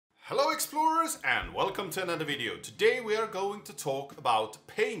Hello explorers and welcome to another video. Today we are going to talk about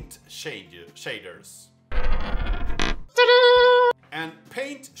paint shaders. And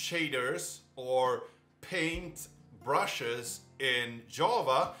paint shaders or paint brushes in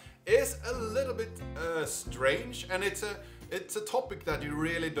Java is a little bit strange, and it's a topic that you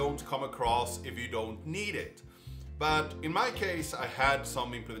really don't come across if you don't need it. But in my case, I had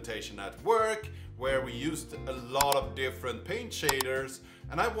some implementation at work where we used a lot of different paint shaders,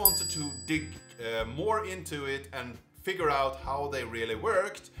 and I wanted to dig more into it and figure out how they really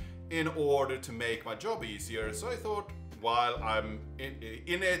worked in order to make my job easier. So I thought, while I'm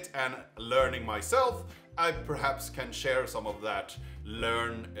in it and learning myself, I perhaps can share some of that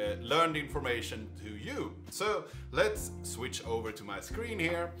learned information to you. So let's switch over to my screen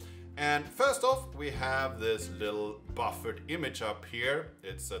here. And first off, we have this little buffered image up here.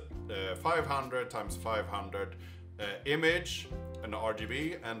 It's a 500 times 500 image, an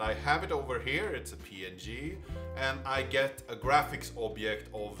RGB, and I have it over here. It's a PNG, and I get a graphics object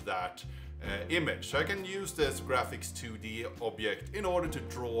of that image. So I can use this graphics 2D object in order to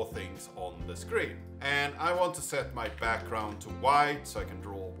draw things on the screen. And I want to set my background to white so I can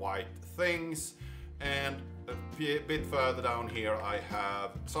draw white things. And a bit further down here I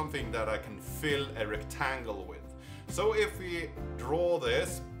have something that I can fill a rectangle with. So if we draw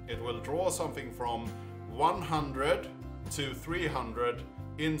this, it will draw something from 100 to 300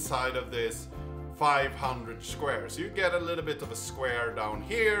 inside of this 500 squares. You get a little bit of a square down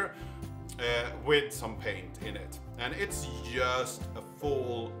here with some paint in it. And it's just a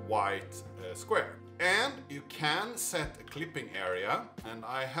full white square. And you can set a clipping area, and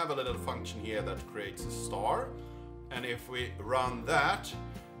I have a little function here that creates a star. And if we run that,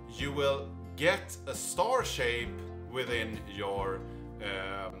 you will get a star shape within your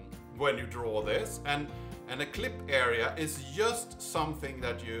when you draw this. And a clip area is just something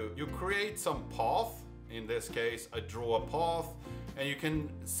that you create some path. In this case, I draw a path, and you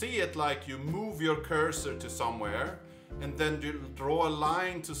can see it like you move your cursor to somewhere, and then you draw a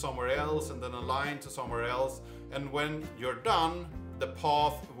line to somewhere else, and then a line to somewhere else. And when you're done, the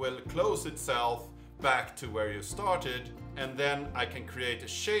path will close itself back to where you started. And then I can create a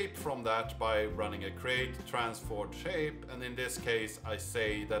shape from that by running a create transform shape. And in this case, I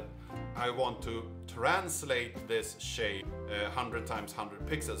say that I want to translate this shape 100 times 100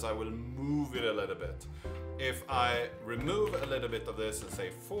 pixels. I will move it a little bit. If I remove a little bit of this and say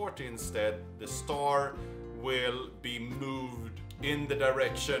 40 instead, the star will be moved in the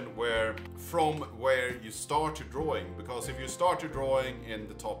direction from where you start drawing. Because if you start drawing in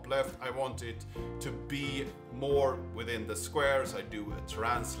the top left, I want it to be more within the squares. I do a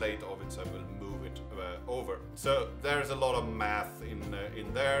translate of it, so I will move it over. So there's a lot of math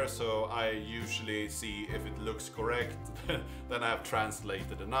in there, so I usually see if it looks correct, then I have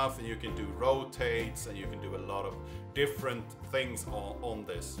translated enough. And you can do rotates, and you can do a lot of different things on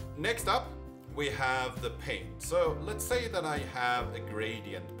this. Next up, we have the paint. So let's say that I have a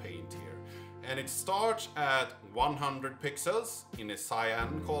gradient paint here, and it starts at 100 pixels in a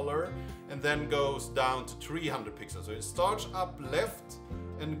cyan color and then goes down to 300 pixels. So it starts up left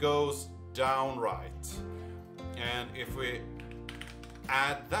and goes down right. And if we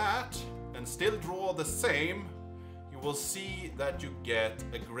add that and still draw the same, you will see that you get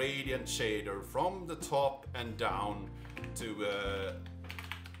a gradient shader from the top and down to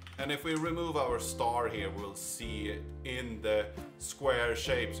and if we remove our star here, we'll see it in the square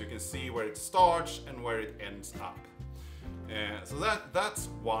shape. So you can see where it starts and where it ends up. So that's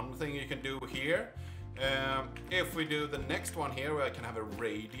one thing you can do here. If we do the next one here, I can have a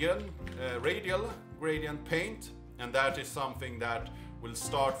radial gradient paint. And that is something that will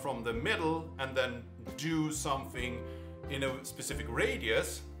start from the middle and then do something in a specific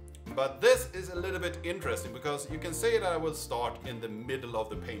radius. But this is a little bit interesting, because you can say that I will start in the middle of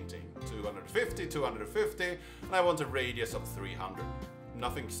the painting, 250, 250, and I want a radius of 300.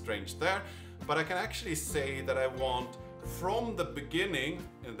 Nothing strange there, but I can actually say that I want from the beginning,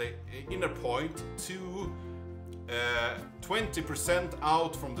 in the inner point, to 20%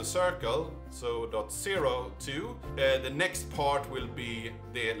 out from the circle, so .0 to the next part will be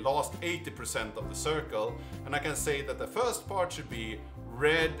the last 80% of the circle, and I can say that the first part should be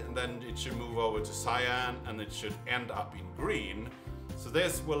red, and then it should move over to cyan, and it should end up in green. So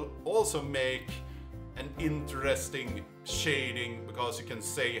this will also make an interesting shading, because you can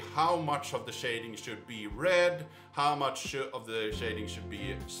say how much of the shading should be red, how much of the shading should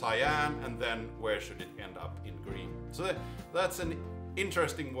be cyan, and then where should it end up in green. So that's an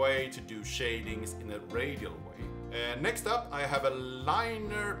interesting way to do shadings in a radial way. Next up, I have a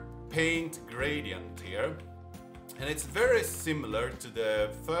liner paint gradient here. And it's very similar to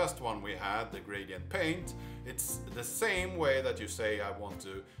the first one we had, the gradient paint. It's the same way that you say I want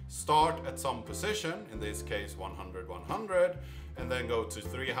to start at some position, in this case 100, 100, and then go to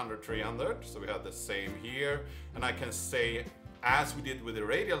 300, 300. So we have the same here. And I can say, as we did with the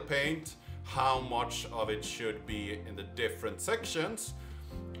radial paint, how much of it should be in the different sections.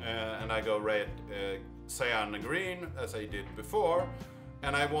 And I go red, cyan and green as I did before.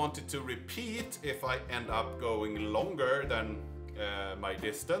 And I want it to repeat if I end up going longer than my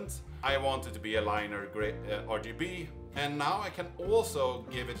distance. I want it to be a linear RGB. And now I can also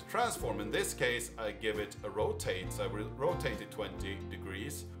give it a transform. In this case, I give it a rotate. So I will rotate it 20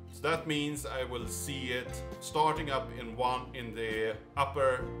 degrees. So that means I will see it starting up in the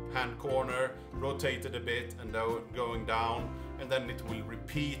upper hand corner, rotated a bit and going down, and then it will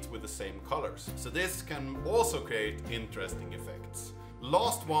repeat with the same colors. So this can also create interesting effects.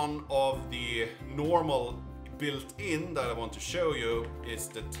 Last one of the normal built-in that I want to show you is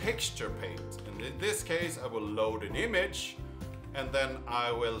the texture paint. And in this case, I will load an image, and then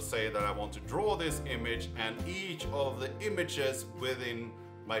I will say that I want to draw this image, and each of the images within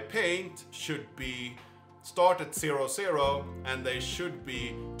my paint should be start at 0, 0, and they should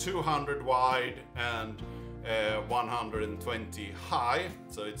be 200 wide and 120 high.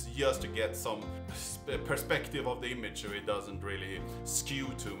 So it's just to get some perspective of the image so it doesn't really skew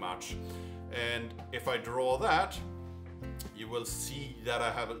too much. And if I draw that, you will see that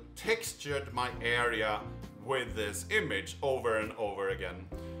I have textured my area with this image over and over again.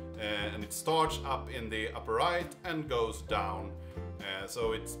 And it starts up in the upper right and goes down.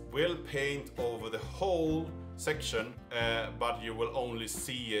 So it will paint over the whole section, but you will only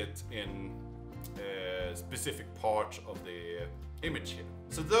see it in specific parts of the image here.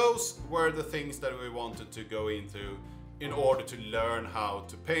 So those were the things that we wanted to go into in order to learn how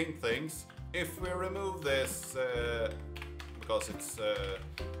to paint things. If we remove this because it's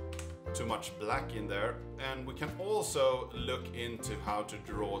too much black in there, and we can also look into how to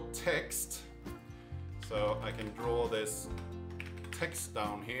draw text. So I can draw this text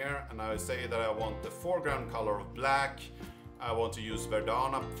down here, and I say that I want the foreground color of black. I want to use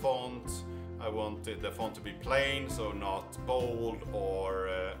Verdana font. I want the font to be plain, so not bold or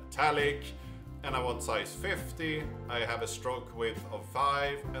italic. And I want size 50. I have a stroke width of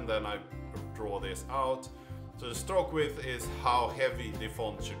 5, and then I draw this out. So the stroke width is how heavy the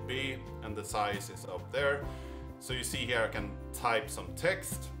font should be, and the size is up there. So you see here I can type some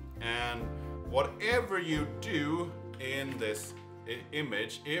text, and whatever you do in this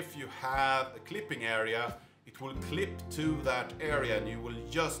image, if you have a clipping area, it will clip to that area, and you will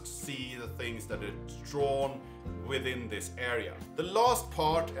just see the things that are drawn within this area. The last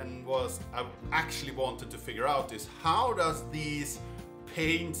part, and was I actually wanted to figure out, is how does these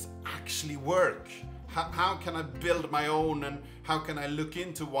paints actually work? How can I build my own, and how can I look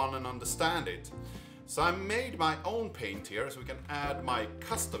into one and understand it? So I made my own paint here, so we can add my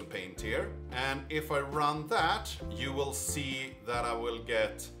custom paint here. And if I run that, you will see that I will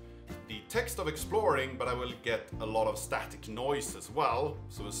get the text of exploring, but I will get a lot of static noise as well.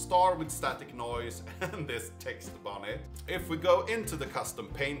 So we'll start with static noise and this text on it. If we go into the custom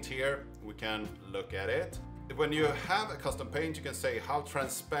paint here, we can look at it. When you have a custom paint, you can say how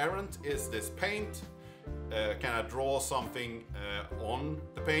transparent is this paint? Can I draw something on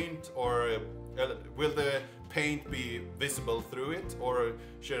the paint, or will the paint be visible through it, or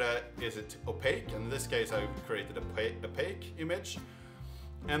is it opaque? In this case, I created an opaque image.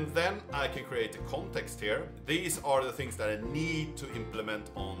 And then I can create a context here. These are the things that I need to implement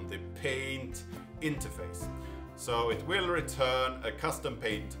on the paint interface. So it will return a custom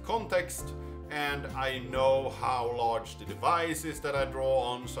paint context, and I know how large the device is that I draw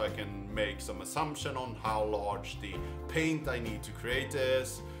on, so I can make some assumption on how large the paint I need to create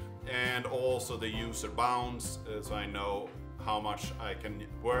is, and also the user bounds, so I know how much I can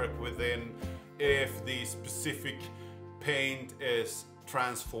work within. If the specific paint is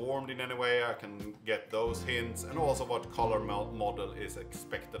transformed in any way, I can get those hints, and also what color model is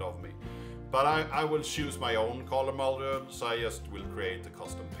expected of me. But I will choose my own color model, so I just will create a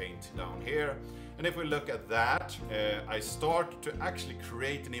custom paint down here. And if we look at that, I start to actually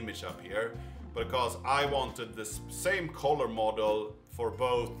create an image up here, because I wanted the same color model for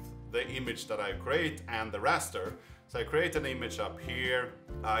both the image that I create and the raster. So I create an image up here,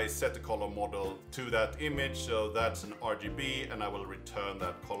 I set the color model to that image, so that's an RGB, and I will return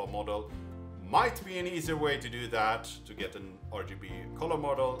that color model. Might be an easier way to do that, to get an RGB color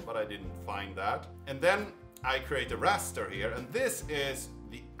model, but I didn't find that. And then I create a raster here, and this is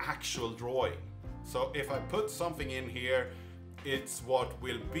the actual drawing. So if I put something in here, it's what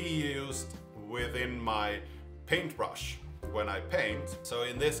will be used within my paintbrush when I paint. So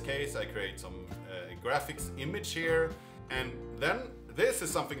in this case, I create some graphics image here, and then this is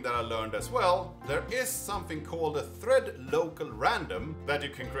something that I learned as well. There is something called a thread local random that you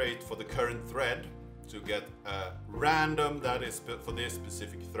can create for the current thread to get a random that is for this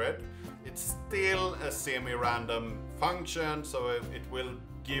specific thread. It's still a semi-random function, so it will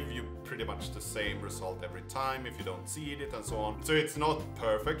give you pretty much the same result every time if you don't see it and so on. So it's not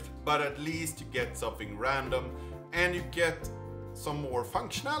perfect, but at least you get something random and you get some more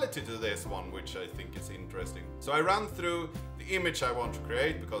functionality to this one, which I think is interesting. So I ran through the image I want to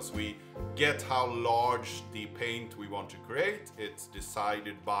create because we get how large the paint we want to create. It's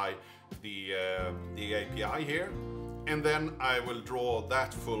decided by the API here. And then I will draw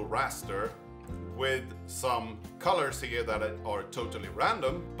that full raster with some colors here that are totally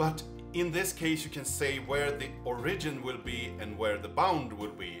random. But in this case, you can say where the origin will be and where the bound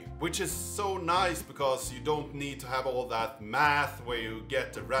will be, which is so nice because you don't need to have all that math where you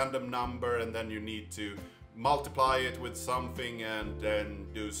get a random number and then you need to multiply it with something and then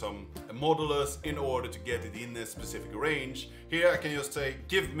do some modulus in order to get it in a specific range. Here I can just say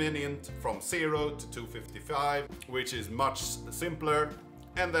give me an int from 0 to 255, which is much simpler.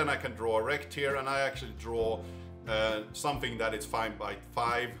 And then I can draw a rect here, and I actually draw something that is 5 by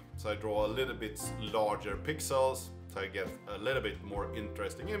 5. So I draw a little bit larger pixels, so I get a little bit more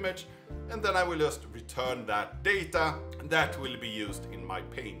interesting image. And then I will just return that data that will be used in my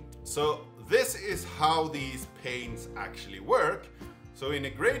paint. So this is how these paints actually work. So in a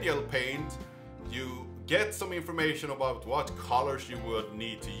Gradial paint, you get some information about what colors you would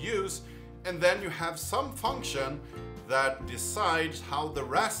need to use, and then you have some function that decides how the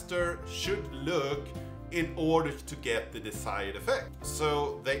raster should look in order to get the desired effect.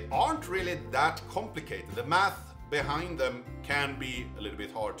 So they aren't really that complicated. The math behind them can be a little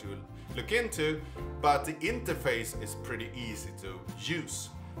bit hard to look into, but the interface is pretty easy to use.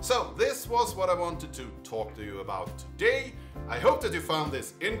 So this was what I wanted to talk to you about today. I hope that you found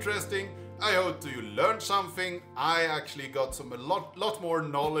this interesting. I hope that you learned something. I actually got a lot more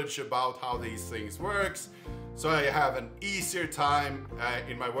knowledge about how these things works. So I have an easier time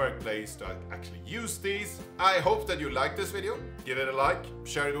in my workplace to actually use these. I hope that you liked this video. Give it a like,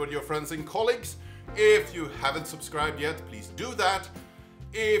 share it with your friends and colleagues. If you haven't subscribed yet, please do that.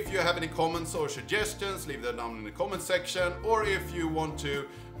 If you have any comments or suggestions, leave them down in the comment section. Or if you want to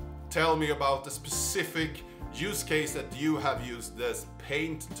tell me about the specific use case that you have used this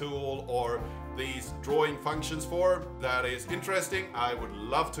paint tool or these drawing functions for that is interesting, I would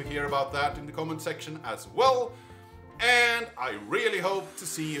love to hear about that in the comment section as well. And I really hope to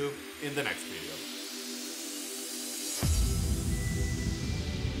see you in the next video.